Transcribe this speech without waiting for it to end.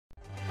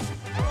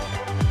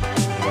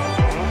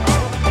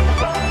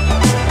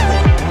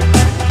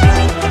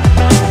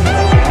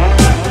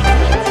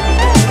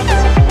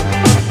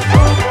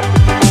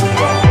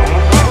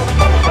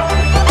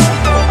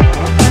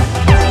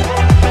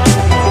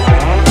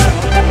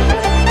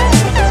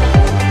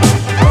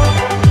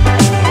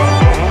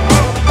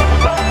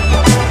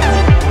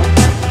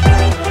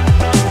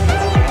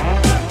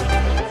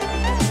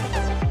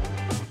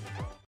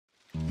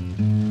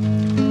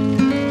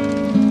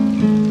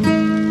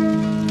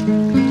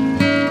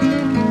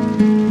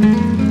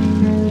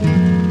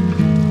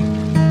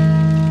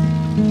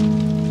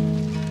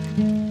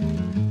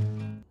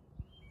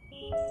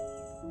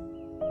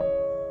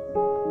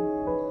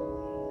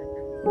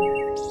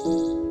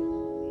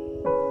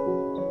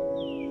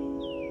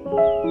We are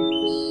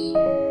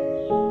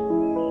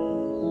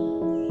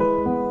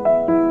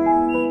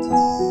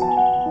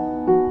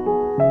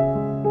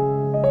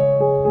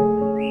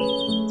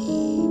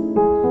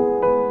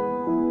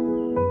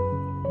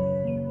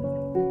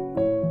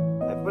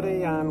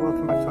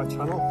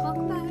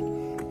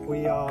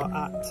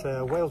at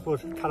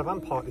Waleswood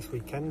Caravan Park this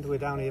weekend. We're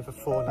down here for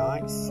 4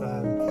 nights.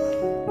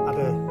 Had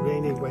a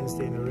rainy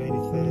Wednesday and a rainy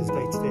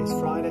Thursday. Today's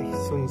Friday.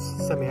 Sun's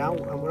semi out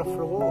and we're off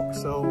for a walk.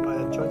 So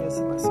join us.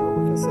 Let's see what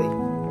we can see.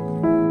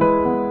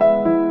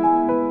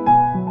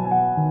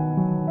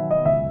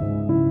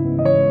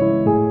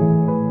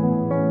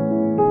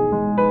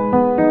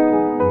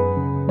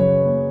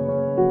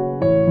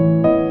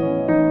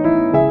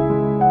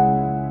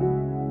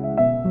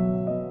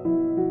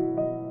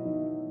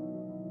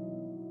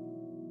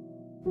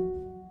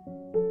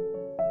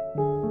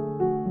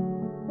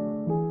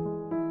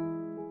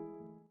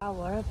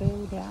 What a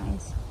view,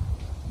 guys.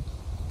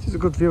 This is a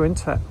good view,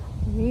 isn't it?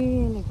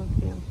 Really good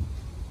view.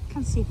 You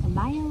can see for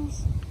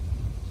miles.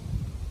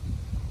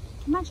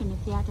 Imagine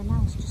if they had an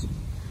house just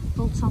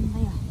built on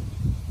there.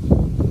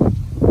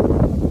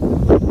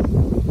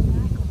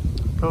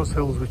 Those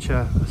hills which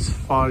are as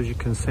far as you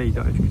can see,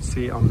 don't know if you can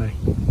see it on the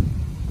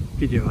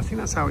video. I think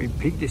that's out in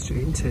Peak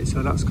District, isn't it?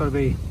 So that's got to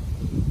be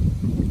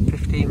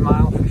 15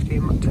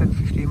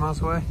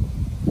 miles away.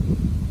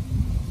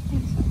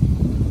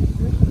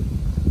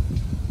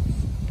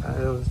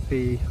 There's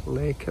the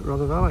lake at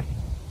Rother Valley.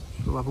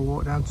 We'll have a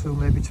walk down to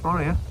maybe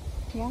tomorrow, yeah?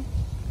 Yeah,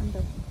 and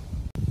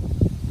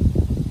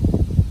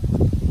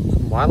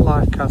some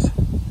wildlife, Kaz.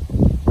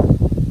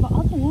 What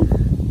are they?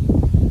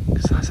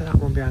 Because I said that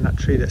one behind that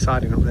tree that's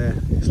hiding up there.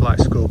 It's like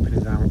scoping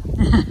us out.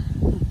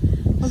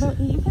 Although,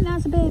 you think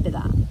that's a baby,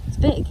 that? It's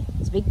big.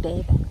 It's a big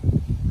baby.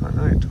 I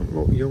know, it doesn't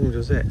look young,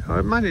 does it?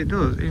 Oh, man, it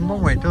does. In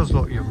one way, it does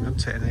look young,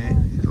 doesn't it?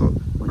 And it look,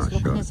 I'm not looking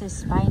sure. at his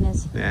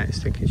spiners. Yeah, it's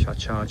thinking, shall I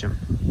charge him?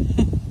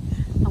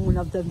 I'm going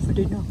to have them for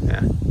dinner.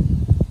 Yeah.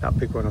 That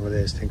big one over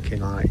there is thinking,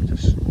 like,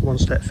 just one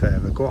step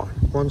further. Go on.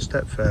 One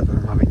step further,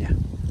 I'm having you.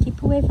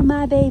 Keep away from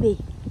my baby.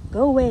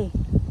 Go away.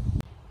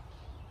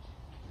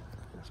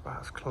 That's about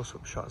as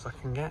close-up shot as I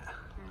can get.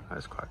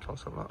 That's quite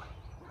close up, look.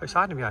 It's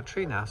hiding behind a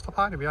tree now. Stop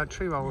hiding behind a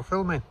tree while we're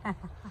filming.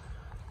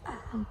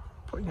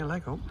 Putting your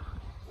leg up.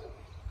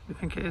 You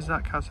think it is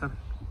that, Kazan?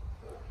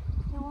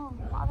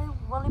 What are they,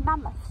 woolly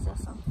mammoths or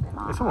something like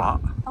that? It's a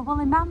what? A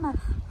woolly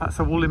mammoth. That's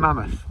a woolly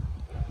mammoth.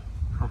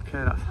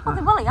 Okay, that's... Well,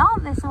 they're woolly,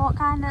 aren't they? So what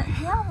kind of...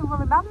 Yeah, they're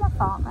woolly mammoth,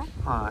 aren't they?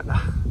 Alright.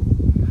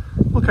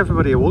 Look,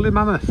 everybody, a woolly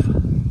mammoth.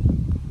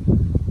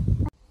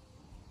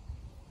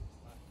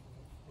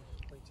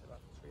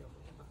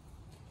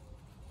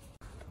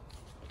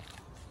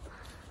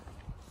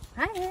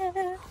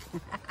 Hiya.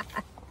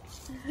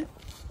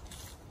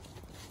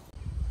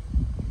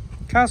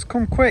 Kaz,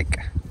 come quick.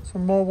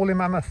 Some more woolly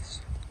mammoths.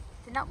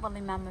 They're not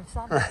woolly mammoths,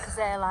 are they? Because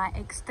they're like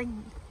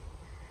extinct.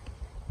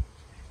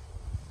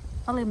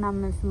 Woolly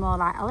mammoths are more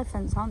like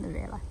elephants, aren't they,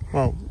 really?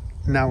 Well,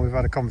 now we've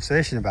had a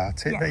conversation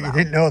about it, Yeah, but well. you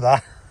didn't know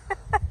that.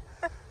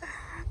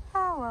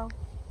 Oh, well.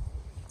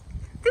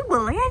 They're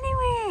woolly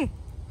anyway.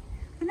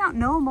 They're not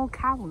normal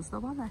cows,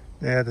 though, are they?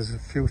 Yeah, there's a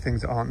few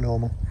things that aren't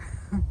normal.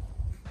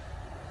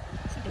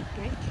 It's a big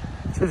bridge.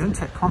 It is,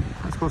 isn't it? Come on,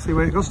 let's go see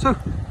where it goes to.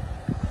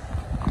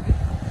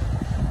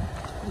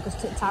 It goes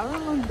to the Tower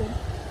of London.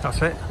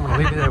 That's it. I'm going to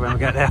leave you there when we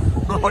get there.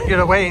 Look,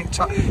 you're away in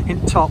top.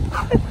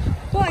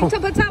 What, in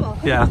top of the tower?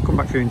 Yeah, I'll come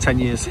back to you in 10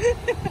 years. I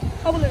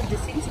will have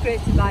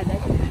disintegrated by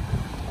then,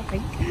 I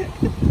think.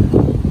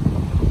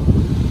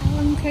 How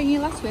long can you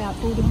last without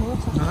food and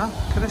water? Look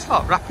at this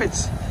lot,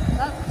 rapids.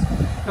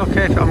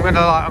 Okay,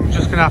 I'm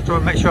just gonna have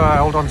to make sure I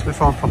hold on to my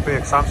phone properly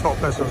because I'm the sort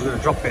of person who's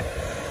gonna drop it.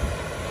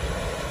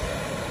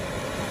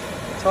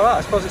 It's alright,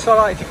 I suppose it's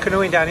alright if you're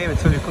canoeing down here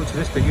until you come to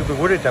this bit. You'll be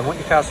worried then, won't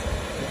you, Kaz?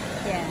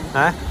 Yeah.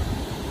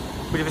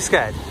 Would you be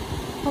scared?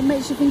 What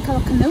makes you think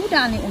I'll canoe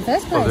down it in the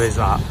first place? Well, there is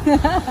that.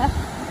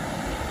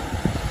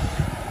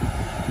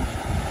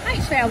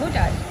 Actually, I would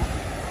have.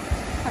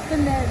 I've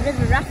done the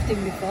river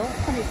rafting before.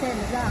 It's probably the same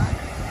as that.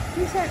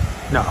 You said...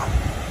 No.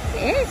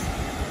 It is.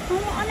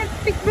 On a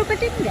big rubber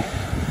dinghy. You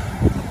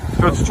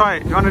want to try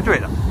it? You want to do it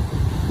then? On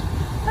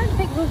a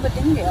big rubber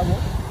dinghy, I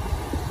would.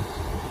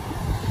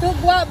 Don't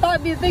go out and buy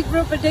me a big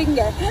rubber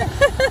dinghy.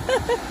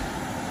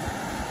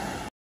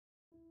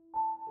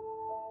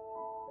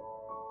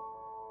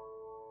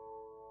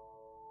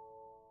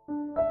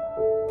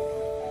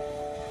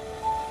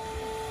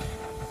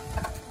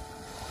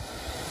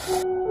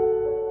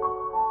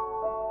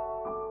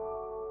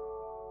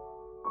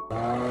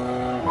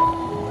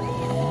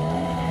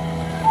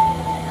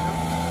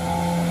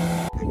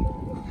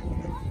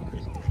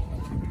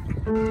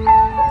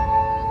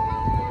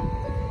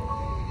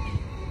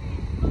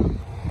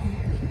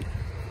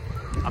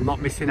 I'm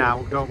not missing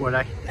out, don't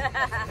worry.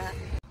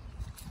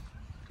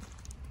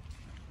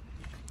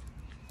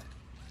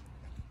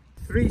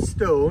 3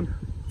 stone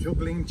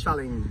juggling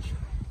challenge.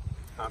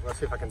 Right, let's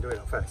see if I can do it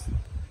at first.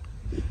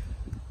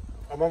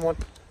 I'm on one.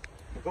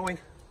 I'm going.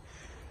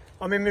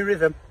 I'm in my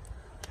rhythm.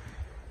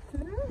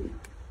 Don't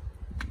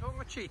go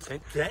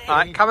Cheating.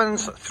 Right,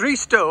 Cameron's 3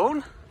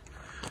 stone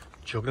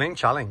juggling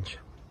challenge.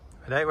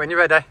 Ready? When you're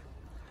ready.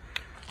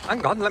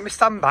 Hang on, let me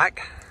stand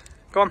back.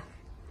 Go on.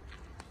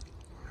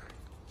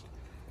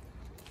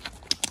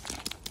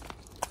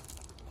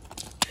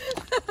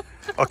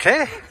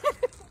 Okay.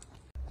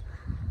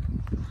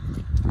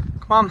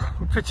 Come on,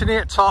 we're pretty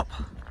near top.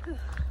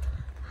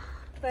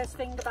 Worst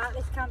thing about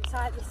this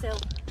campsite, this hill.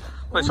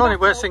 Well, it's only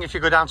worst thing if you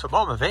go down to the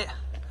bottom of it.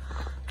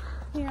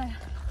 Yeah.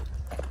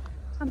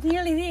 I'm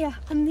nearly there.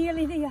 I'm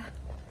nearly there.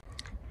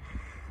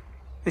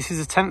 This is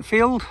a tent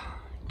field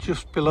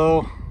just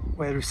below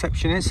where the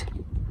reception is.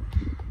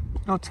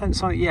 No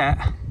tents on it yet,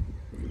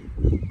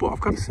 but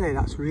I've got to say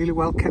that's really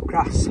well kept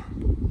grass.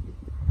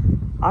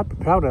 I'd be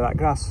proud of that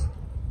grass.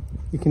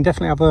 You can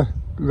definitely have a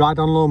ride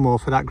on lawnmower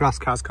for that grass,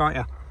 Kaz, can't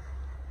you?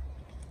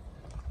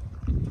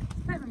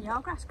 Better than your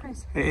grass,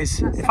 Chris. It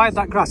is. If I had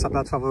that grass, I'd be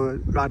able to have a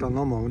ride on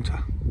lawnmower, wouldn't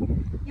I?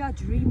 Your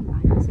dream,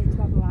 like I said, to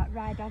have a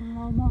ride on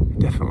lawnmower.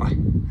 Definitely.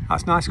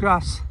 That's nice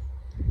grass.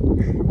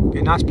 Be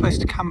a nice place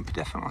to camp,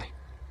 definitely.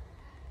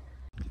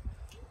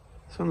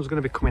 Sun's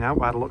going to be coming out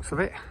by the looks of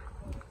it.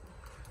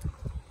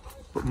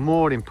 But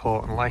more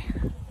importantly,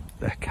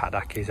 the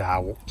Kadak is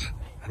out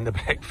and the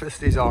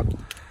breakfast is on.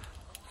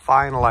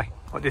 Finally.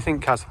 What do you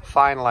think, Kaz?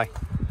 Finally.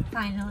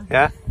 Finally.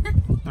 Yeah?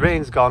 The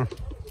rain's gone.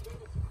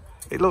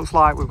 It looks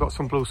like we've got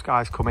some blue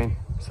skies coming,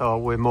 so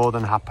we're more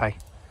than happy.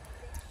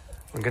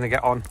 I'm going to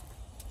get on,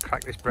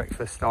 crack this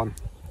breakfast on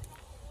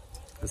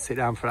and sit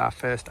down for our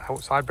first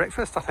outside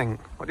breakfast, I think.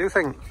 What do you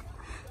think?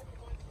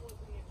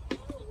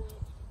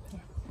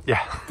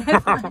 Yeah.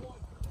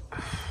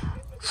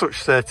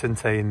 Such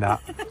certainty in that.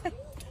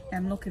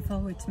 I'm looking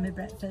forward to my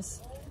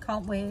breakfast.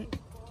 Can't wait.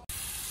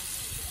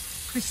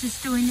 Chris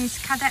is doing his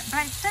cadet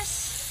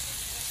breakfast.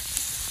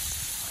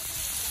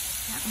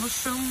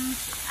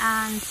 Mushrooms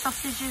and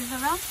sausages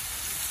are on.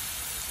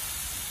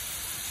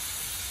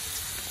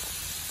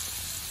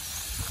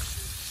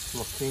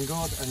 Looking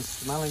good and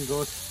smelling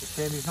good. The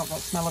shame he's not got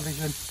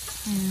smell-o-vision.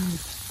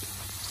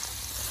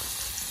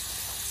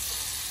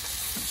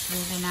 Looks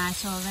really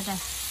nice already.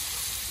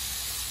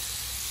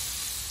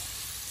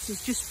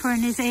 He's just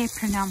putting his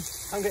apron on.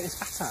 I'm getting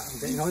spat at. I'm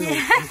getting oiled.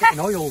 I'm getting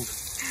oiled.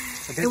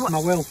 Against my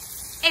will.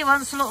 He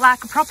wants to look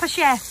like a proper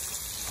chef.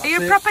 Are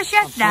you a proper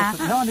chef now?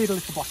 No, I need a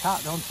little black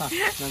hat, don't I?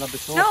 Then I'll be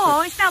sorted.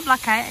 No, it's not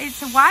black hat.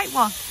 It's a white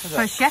one.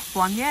 For a chef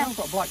one, yeah. I've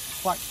got a black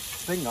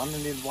thing on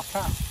and need a black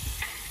hat.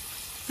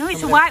 No,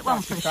 it's a white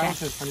one for a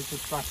chef. I need to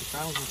stripy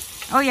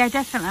trousers. Oh yeah,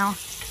 definitely.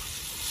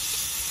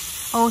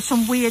 Oh,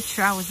 some weird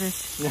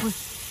trousers. Yeah.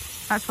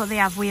 That's what they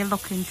have, weird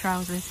looking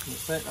trousers.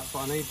 That's it, that's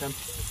what I need them.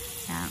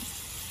 Yeah.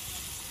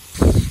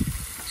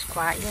 It's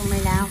quite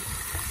yummy now.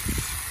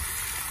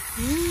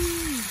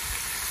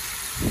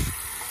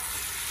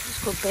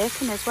 It's good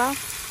bacon as well.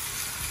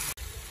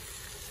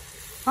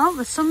 Well,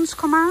 the sun's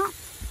come out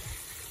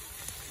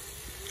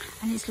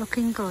and it's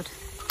looking good.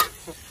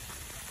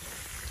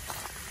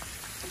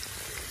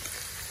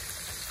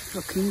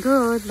 Looking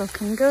good,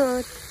 looking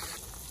good.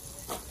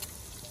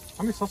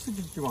 How many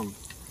sausages do you want?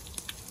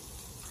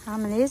 How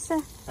many is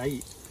there?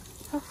 8.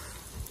 Oh.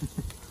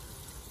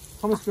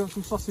 Thomas, do you want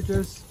some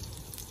sausages?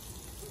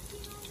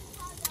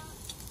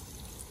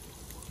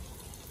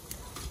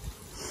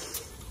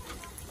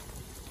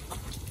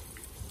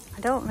 I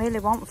don't really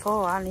want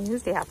 4, I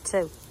usually have 2.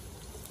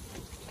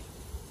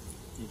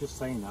 You're just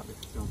saying that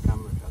because you're on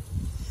camera, Dad.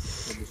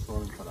 You'll be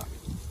falling for that.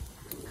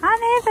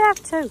 I never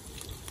have 2.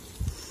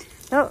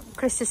 Look,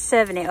 Chris is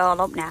serving it all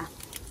up now.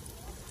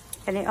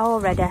 Getting it all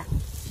ready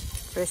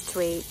for us to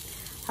eat.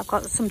 I've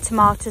got some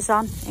tomatoes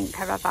on in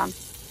Caravan.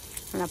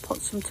 And I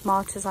put some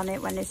tomatoes on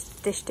it when it's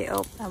dished it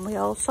up. And we're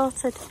all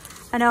sorted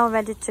and all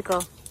ready to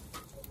go.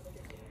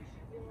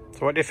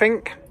 So what do you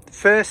think?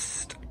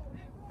 First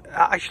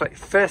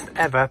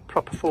ever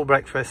proper full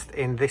breakfast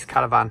in this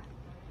caravan.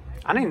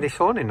 And in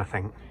this awning, I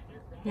think.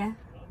 Yeah.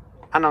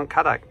 And on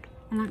Kadak.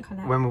 And on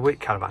Kadak. When we're with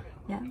Caravan.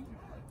 Yeah.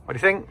 What do you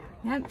think?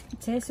 Yeah,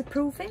 taste a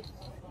proof it.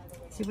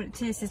 See what it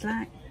tastes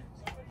like.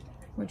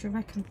 What do you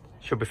reckon?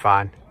 Should be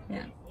fine.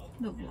 Yeah,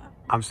 lovely.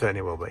 I'm certain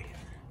it will be.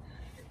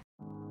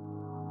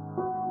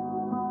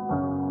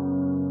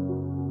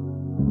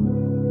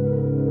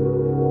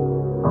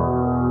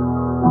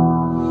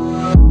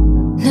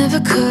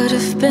 Never could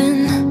have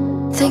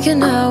been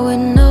thinking I would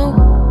know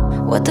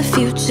what the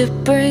future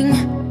bring.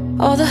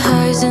 All the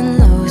highs and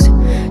lows.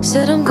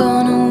 Said I'm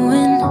gonna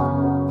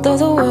win, though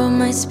the world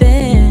might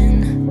spin.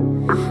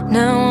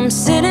 Now I'm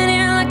sitting here